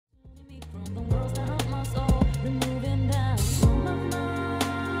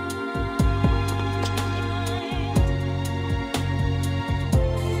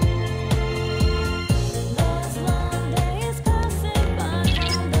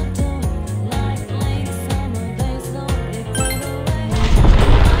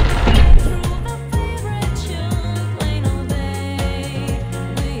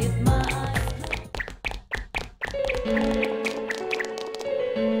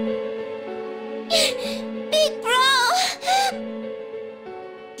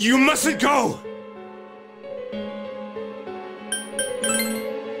You mustn't go!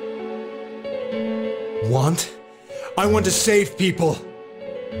 Want? I want to save people.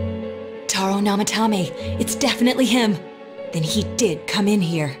 Taro Namatame, it's definitely him. Then he did come in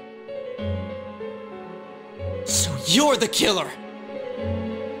here. So you're the killer!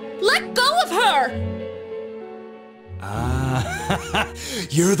 Let go of her! Ah,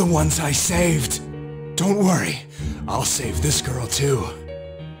 you're the ones I saved. Don't worry, I'll save this girl too.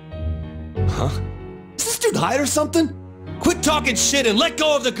 Huh? Is this dude high or something? Quit talking shit and let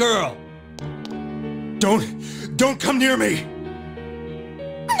go of the girl! Don't come near me!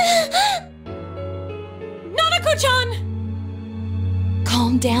 Nanako-chan!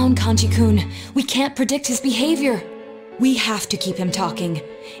 Calm down, Kanji-kun. We can't predict his behavior. We have to keep him talking.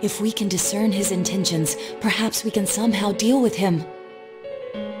 If we can discern his intentions, perhaps we can somehow deal with him.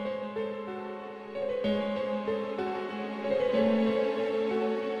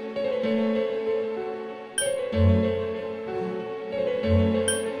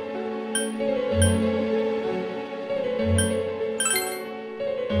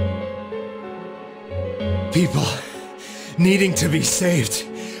 People needing to be saved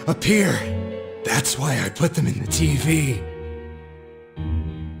appear. That's why I put them in the TV.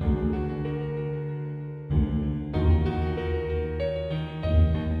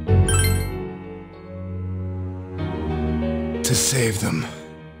 To save them.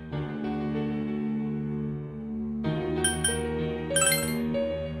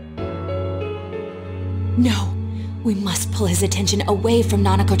 No, we must pull his attention away from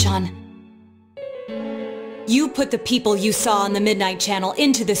Nanako-chan. You put the people you saw on the Midnight Channel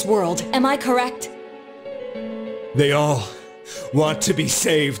into this world, am I correct? They all want to be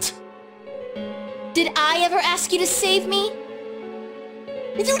saved. Did I ever ask you to save me?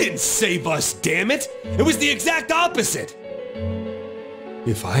 You didn't save us, damn it! It was the exact opposite!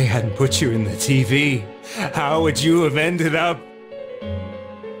 If I hadn't put you in the TV, how would you have ended up?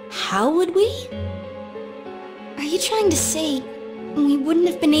 How would we? Are you trying to say we wouldn't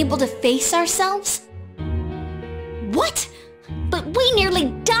have been able to face ourselves? What? But we nearly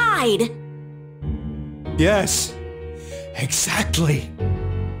died! Yes, exactly.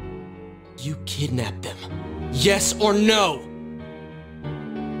 You kidnapped them. Yes or no?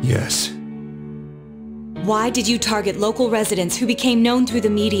 Yes. Why did you target local residents who became known through the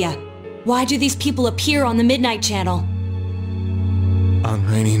media? Why do these people appear on the Midnight Channel? On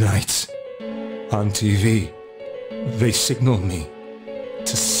rainy nights, on TV, they signal me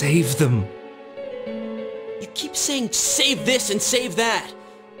to save them. You keep saying save this and save that.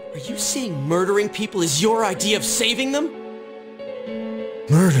 Are you saying murdering people is your idea of saving them?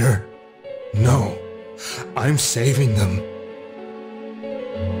 Murder? No, I'm saving them.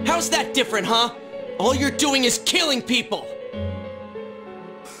 How's that different, huh? All you're doing is killing people!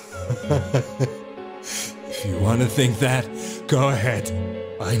 If you want to think that, go ahead.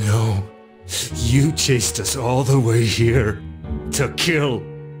 I know. You chased us all the way here to kill.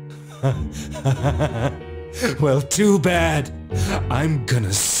 Well, too bad. I'm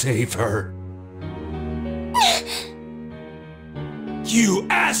gonna save her. You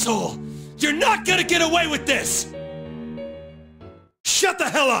asshole! You're not gonna get away with this! Shut the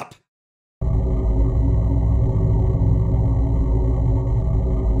hell up!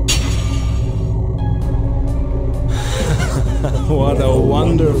 What a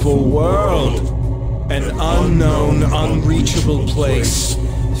wonderful world! An unknown, unreachable place,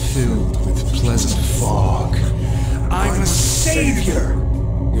 filled with pleasant fog. I'm a savior!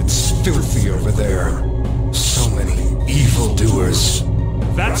 It's filthy over there. So many evildoers.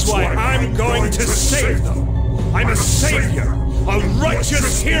 That's why I'm going to save them! I'm a savior! A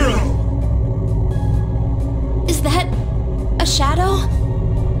righteous hero! Is that a shadow?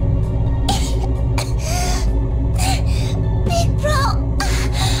 Big bro,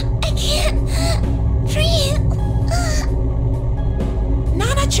 I can't breathe.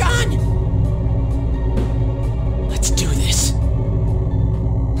 Nana-chan! Let's do this.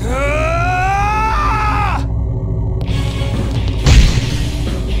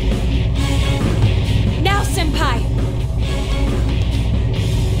 Now, Senpai!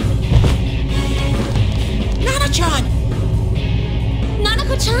 Nana-chan!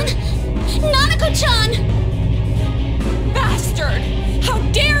 Nanako-chan? Nanako-chan! Bastard! How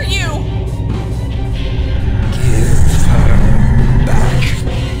dare you! Give her back.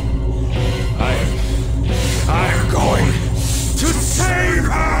 I'm going to save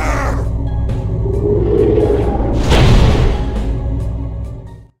her!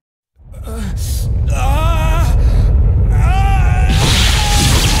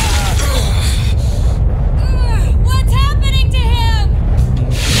 What's happening to him?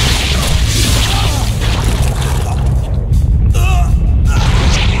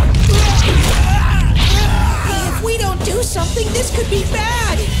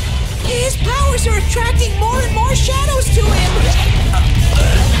 His powers are attracting more and more shadows to him!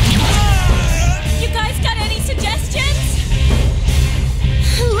 You guys got any suggestions?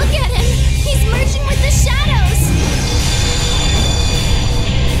 Look at him! He's merging with the shadows!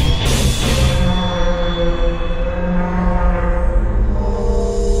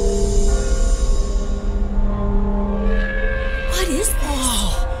 What is this?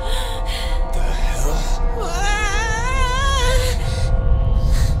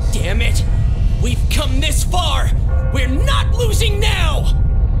 Damn it! We've come this far! We're not losing now!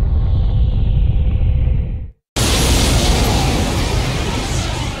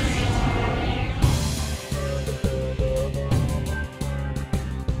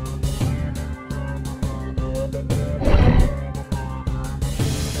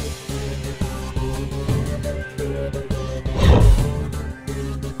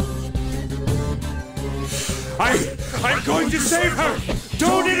 I'm going to save her!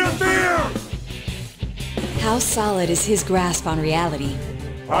 Don't interfere! How solid is his grasp on reality?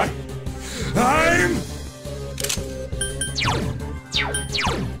 I'm...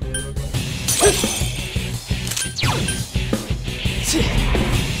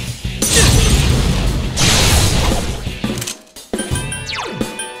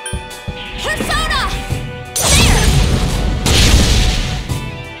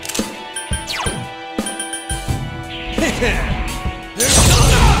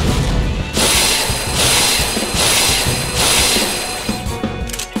 Persona!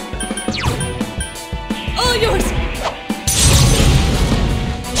 All yours!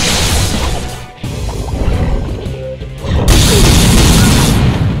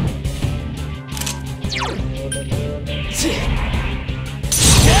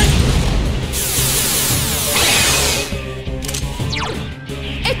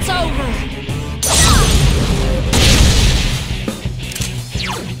 It's over!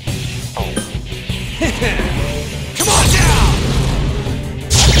 Come on down!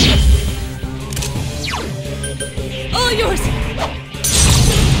 All yours!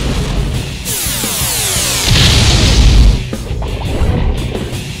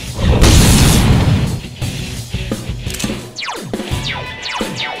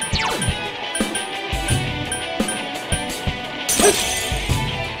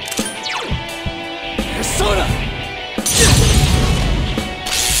 Persona!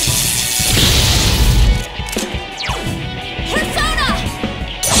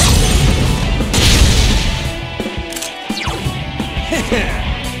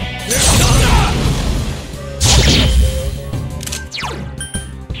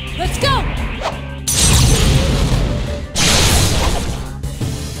 Let's go!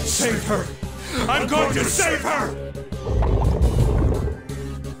 Save her! I'm going to save her!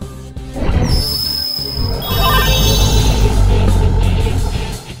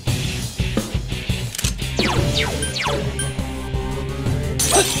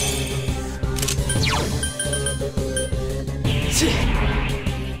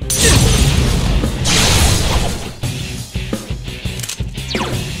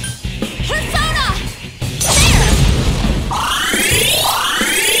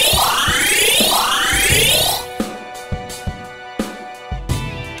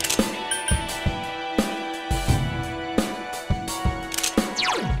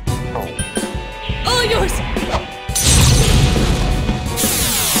 All yours!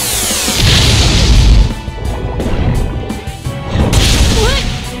 What?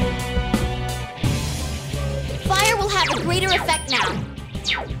 Fire will have a greater effect now.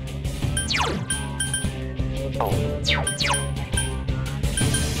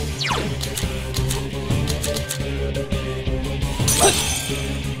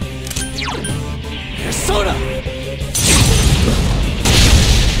 Persona!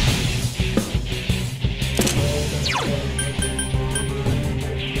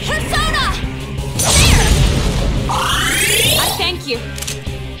 Persona! There! I thank you.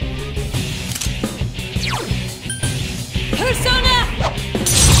 Persona!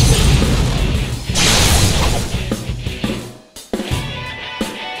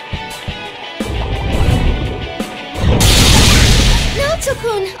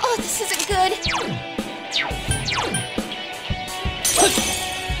 Naoto-kun! Oh, this isn't good.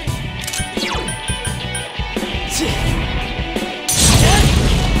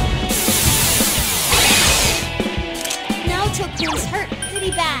 Naoto-kun's hurt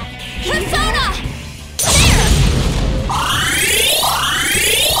pretty bad. Persona!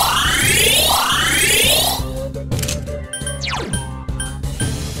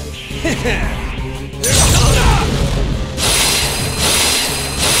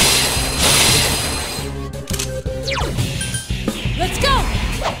 Let's go!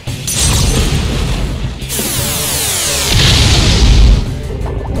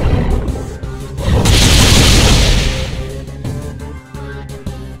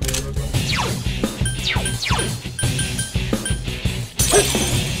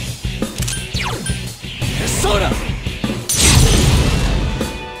 Persona!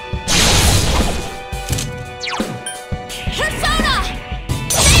 Persona!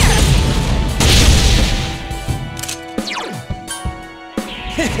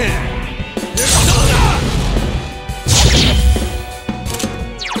 There!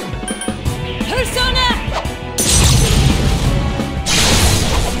 Persona!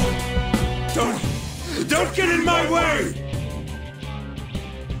 Don't get in my way!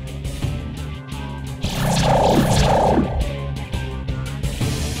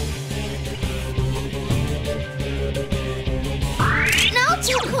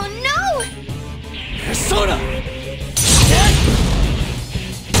 Naoto-kun, no! Persona!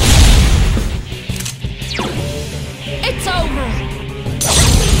 It's over!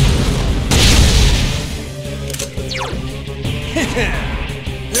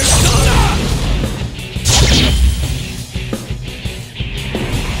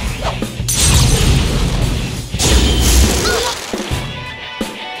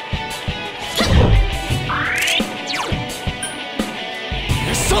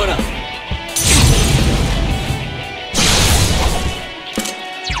 Persona!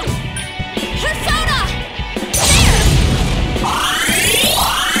 Persona!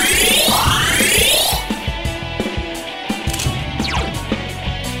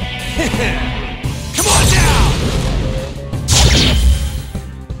 Come on down!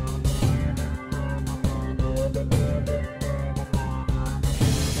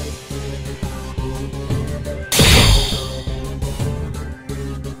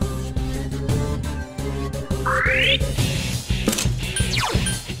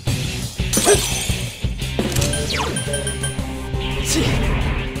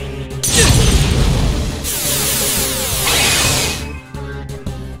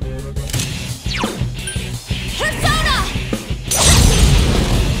 Persona!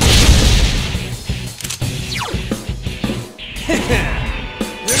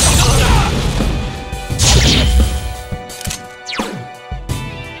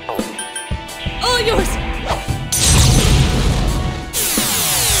 All yours!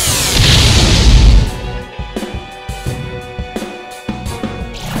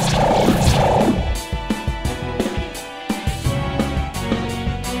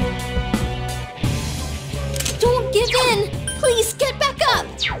 Don't give in! Please get back up!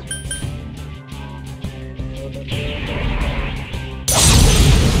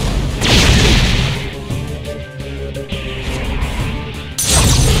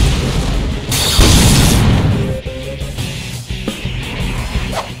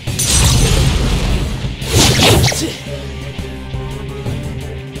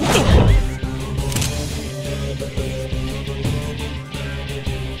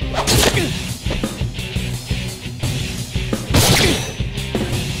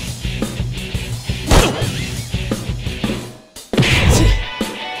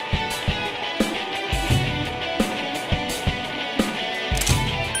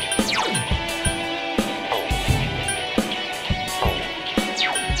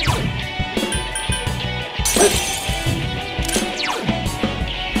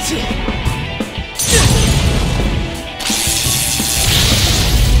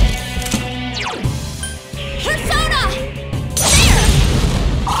 Persona! Persona!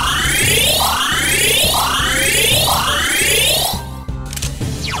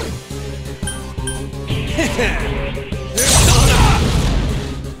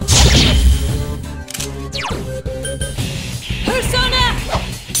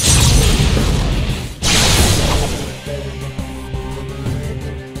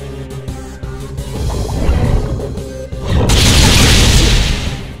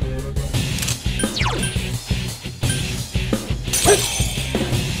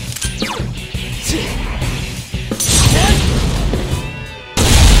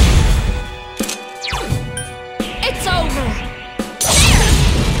 It's over!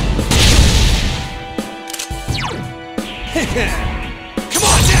 Come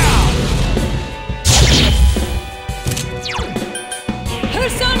on down!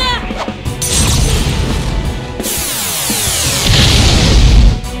 Persona!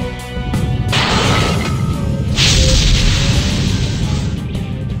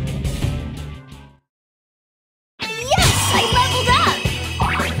 Yes! I leveled up!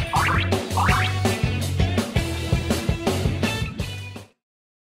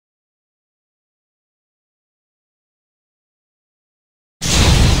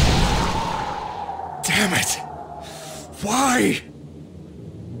 Damn it! Why?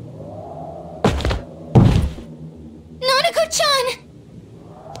 Nanako-chan!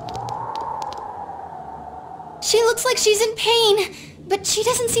 She looks like she's in pain, but she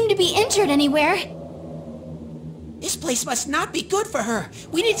doesn't seem to be injured anywhere. place must not be good for her.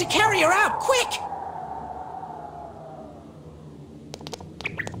 We need to carry her out, quick!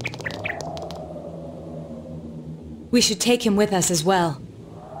 We should take him with us as well.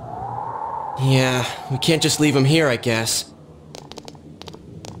 Yeah, we can't just leave him here, I guess.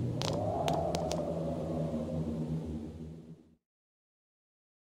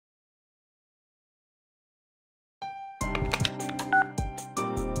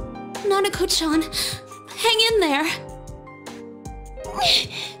 Nanako-chan, hang in there.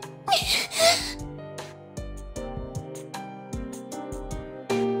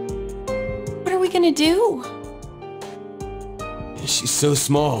 What are we gonna do? She's so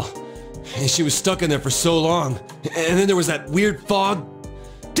small. And she was stuck in there for so long. And then there was that weird fog.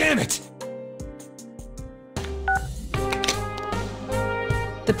 Damn it!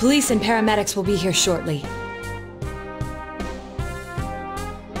 The police and paramedics will be here shortly.